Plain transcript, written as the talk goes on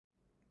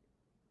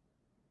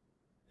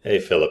Hey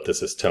Philip,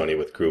 this is Tony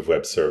with Groove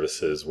Web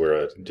Services. We're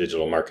a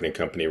digital marketing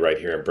company right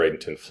here in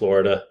Bradenton,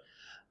 Florida.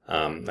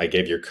 I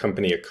gave your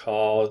company a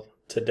call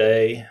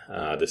today.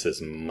 This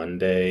is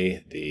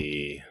Monday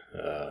the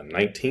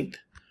 19th,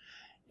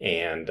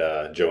 and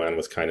Joanne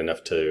was kind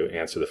enough to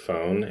answer the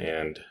phone,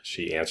 and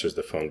she answers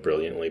the phone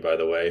brilliantly, by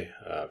the way.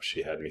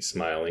 She had me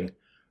smiling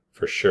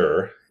for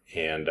sure,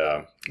 and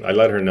I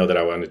let her know that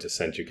I wanted to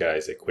send you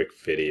guys a quick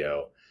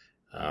video.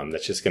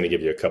 That's just going to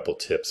give you a couple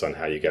tips on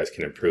how you guys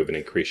can improve and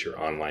increase your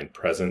online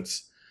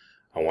presence.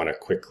 I want to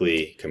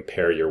quickly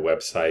compare your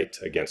website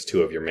against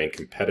two of your main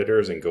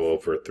competitors and go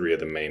over three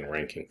of the main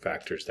ranking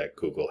factors that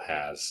Google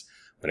has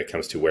when it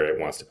comes to where it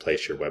wants to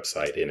place your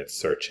website in its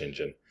search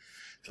engine.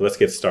 So let's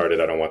get started.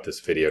 I don't want this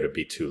video to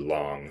be too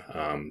long.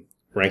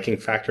 Ranking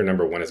factor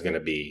number one is going to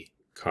be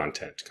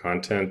content.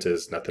 Content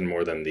is nothing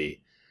more than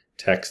the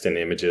text and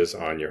images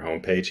on your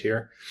homepage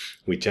here.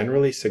 We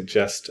generally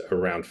suggest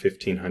around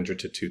 1,500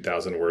 to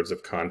 2,000 words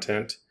of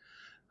content.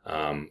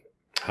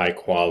 High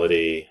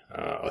quality,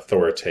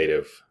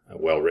 authoritative,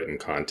 well-written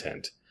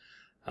content.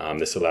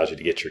 This allows you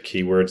to get your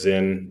keywords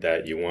in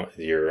that you want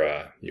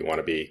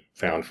to be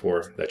found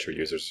for, that your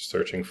users are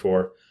searching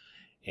for.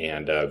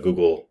 And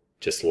Google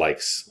just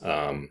likes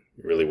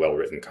really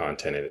well-written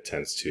content, and it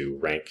tends to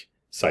rank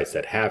sites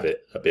that have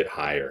it a bit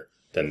higher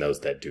than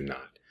those that do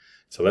not.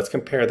 So let's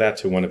compare that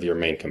to one of your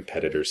main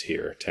competitors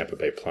here, Tampa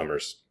Bay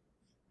Plumbers.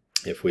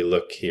 If we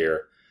look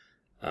here,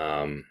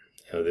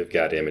 they've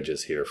got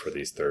images here for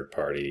these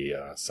third-party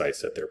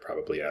sites that they're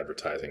probably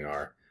advertising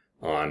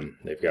on.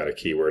 They've got a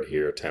keyword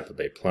here, Tampa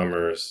Bay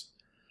Plumbers,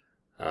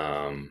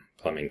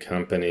 plumbing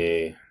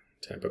company.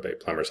 Tampa Bay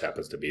Plumbers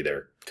happens to be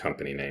their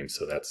company name,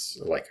 so that's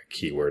like a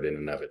keyword in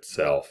and of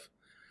itself.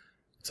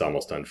 It's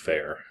almost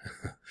unfair.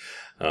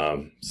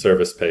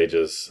 Service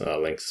pages,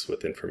 links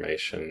with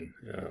information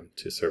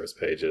to service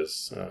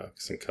pages,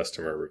 some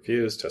customer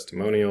reviews,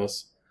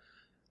 testimonials,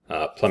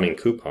 plumbing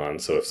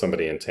coupons. So if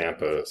somebody in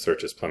Tampa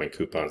searches plumbing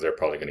coupons, they're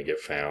probably going to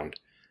get found.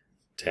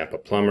 Tampa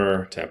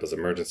plumber, Tampa's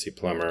emergency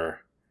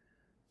plumber.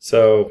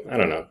 So I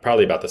don't know,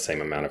 probably about the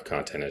same amount of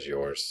content as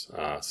yours.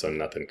 So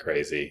nothing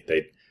crazy.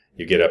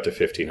 You get up to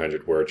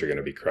 1,500 words, you're going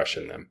to be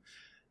crushing them.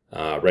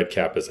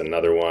 Redcap is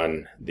another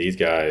one. These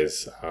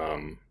guys,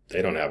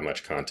 they don't have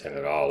much content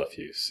at all. If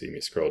you see me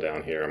scroll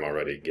down here, I'm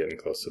already getting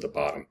close to the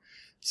bottom.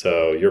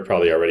 So you're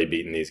probably already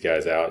beating these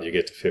guys out. You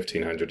get to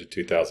 1,500 to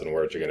 2,000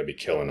 words, you're going to be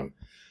killing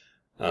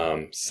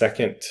them.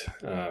 Second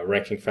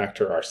ranking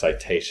factor are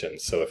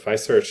citations. So if I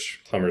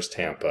search Plumbers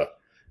Tampa,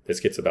 this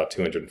gets about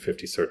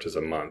 250 searches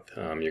a month.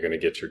 You're going to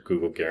get your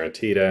Google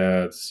guaranteed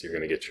ads, you're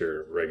going to get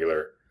your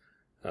regular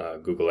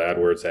Google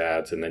AdWords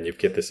ads, and then you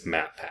get this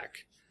map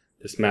pack.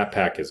 This map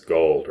pack is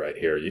gold right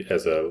here.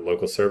 As a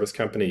local service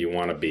company, you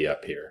want to be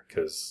up here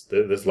because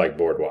this is like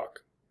Boardwalk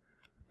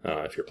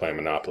if you're playing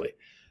Monopoly.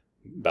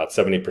 About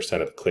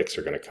 70% of the clicks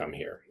are going to come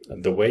here.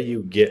 The way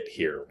you get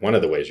here, one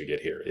of the ways you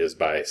get here, is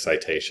by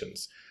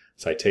citations.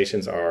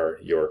 Citations are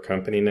your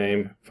company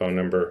name, phone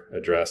number,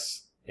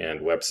 address,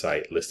 and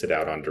website listed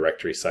out on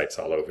directory sites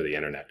all over the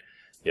internet.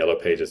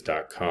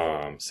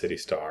 Yellowpages.com,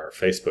 CityStar,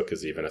 Facebook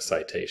is even a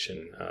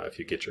citation if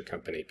you get your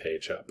company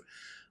page up.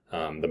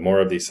 The more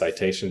of these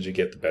citations you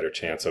get, the better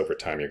chance over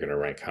time you're going to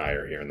rank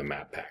higher here in the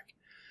map pack.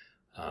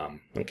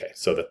 Okay,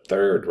 so the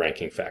third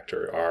ranking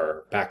factor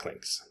are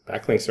backlinks.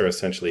 Backlinks are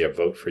essentially a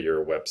vote for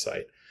your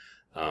website.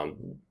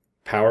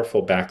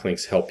 Powerful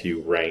backlinks help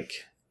you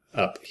rank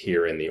up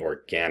here in the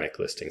organic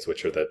listings,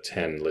 which are the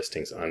 10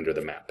 listings under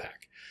the map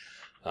pack.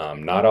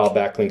 Not all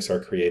backlinks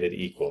are created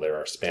equal. There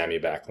are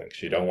spammy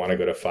backlinks. You don't want to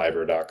go to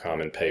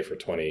Fiverr.com and pay for a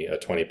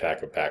 20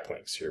 pack of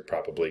backlinks. You're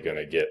probably going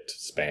to get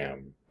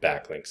spam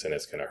backlinks, and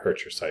it's going to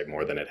hurt your site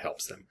more than it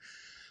helps them.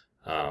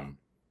 An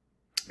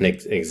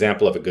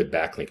example of a good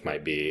backlink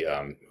might be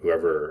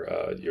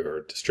whoever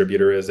your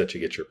distributor is that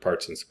you get your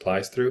parts and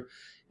supplies through.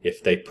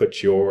 If they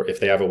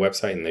have a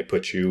website and they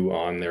put you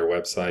on their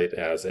website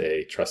as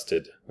a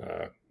trusted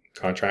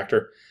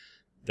contractor,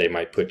 they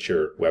might put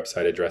your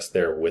website address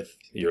there with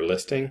your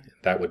listing.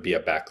 That would be a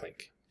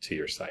backlink to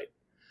your site.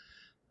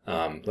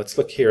 Let's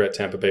look here at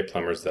Tampa Bay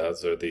Plumbers.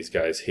 Those are these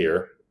guys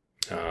here.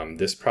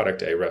 This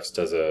product, Ahrefs,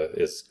 does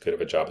as good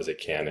of a job as it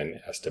can in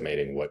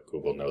estimating what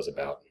Google knows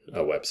about a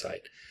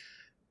website.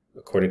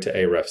 According to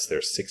Ahrefs,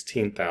 there's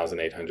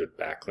 16,800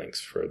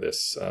 backlinks for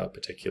this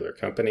particular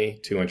company.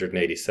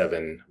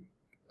 287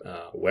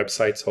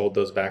 websites hold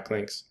those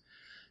backlinks,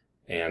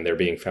 and they're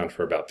being found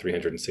for about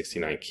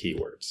 369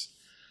 keywords.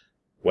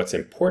 What's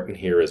important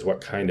here is what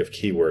kind of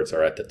keywords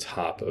are at the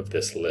top of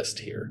this list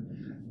here.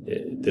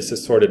 This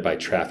is sorted by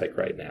traffic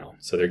right now.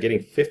 So they're getting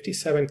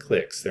 57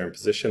 clicks. They're in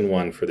position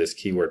 1 for this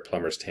keyword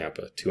Plumbers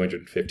Tampa,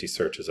 250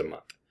 searches a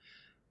month.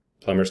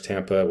 Plumbers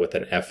Tampa with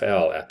an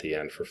FL at the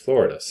end for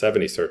Florida,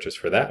 70 searches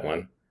for that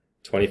one,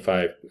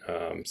 25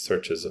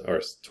 searches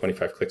or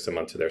 25 clicks a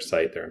month to their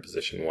site. They're in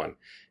position 1.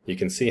 You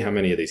can see how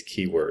many of these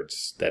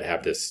keywords that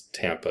have this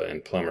Tampa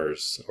and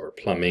plumbers or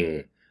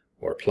plumbing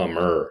or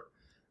plumber.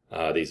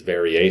 These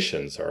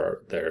variations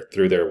they're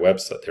through their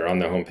website. They're on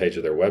the homepage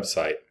of their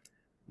website.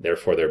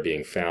 Therefore, they're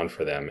being found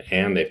for them,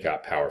 and they've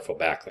got powerful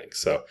backlinks.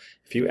 So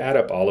if you add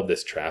up all of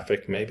this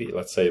traffic, maybe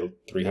let's say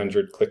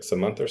 300 clicks a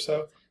month or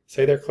so,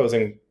 say they're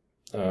closing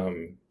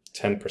 10%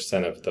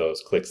 of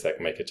those clicks that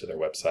make it to their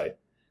website,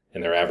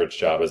 and their average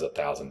job is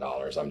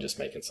 $1,000. I'm just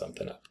making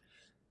something up.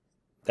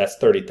 That's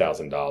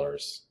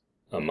 $30,000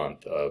 a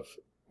month of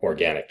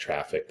organic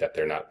traffic that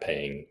they're not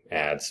paying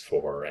ads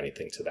for or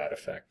anything to that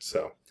effect.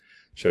 So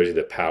shows you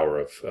the power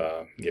of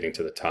getting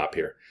to the top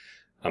here.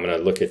 I'm going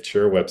to look at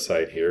your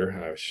website here.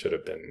 I should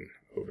have been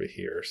over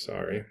here,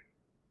 sorry.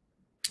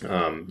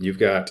 You've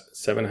got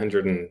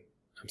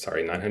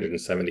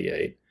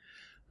 978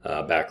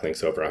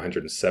 backlinks over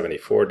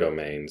 174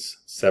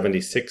 domains,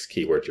 76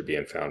 keywords you're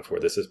being found for.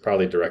 This is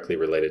probably directly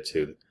related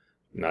to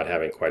not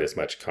having quite as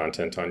much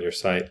content on your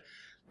site.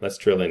 Let's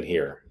drill in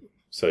here.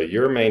 So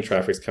your main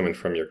traffic is coming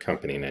from your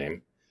company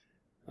name.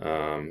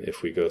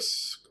 If we go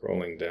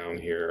scrolling down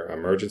here,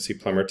 Emergency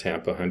Plumber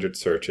Tampa, 100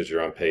 searches,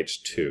 you're on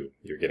page 2.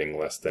 You're getting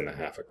less than a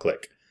half a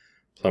click.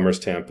 Plumbers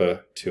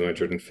Tampa,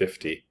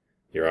 250,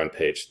 you're on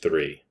page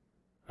 3.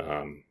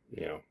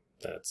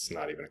 That's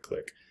not even a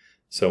click.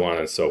 So on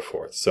and so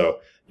forth.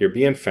 So you're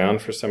being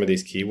found for some of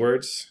these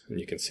keywords, and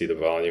you can see the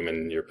volume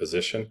in your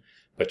position,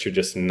 but you're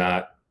just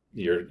not,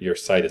 your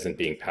site isn't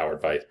being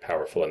powered by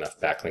powerful enough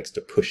backlinks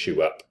to push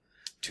you up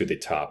to the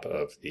top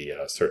of the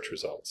search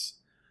results.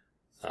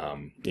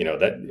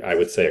 That I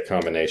would say a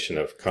combination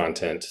of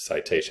content,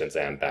 citations,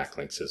 and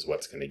backlinks is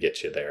what's going to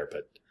get you there.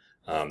 But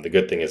the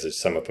good thing is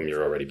some of them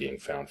you're already being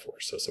found for,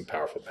 so some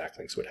powerful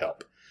backlinks would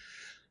help.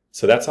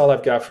 So that's all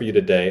I've got for you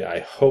today. I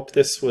hope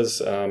this was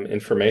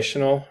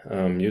informational,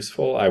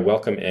 useful. I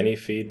welcome any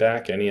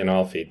feedback, any and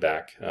all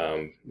feedback.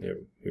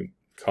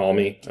 Call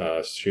me,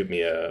 shoot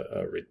me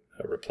a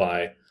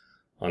reply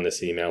on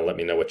this email. Let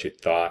me know what you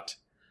thought.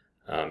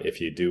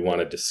 If you do want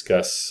to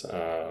discuss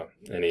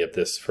any of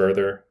this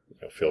further,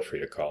 feel free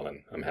to call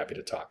and I'm happy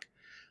to talk.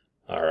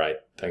 All right.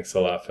 Thanks a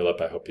lot,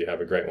 Philip. I hope you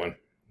have a great one.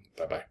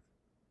 Bye-bye.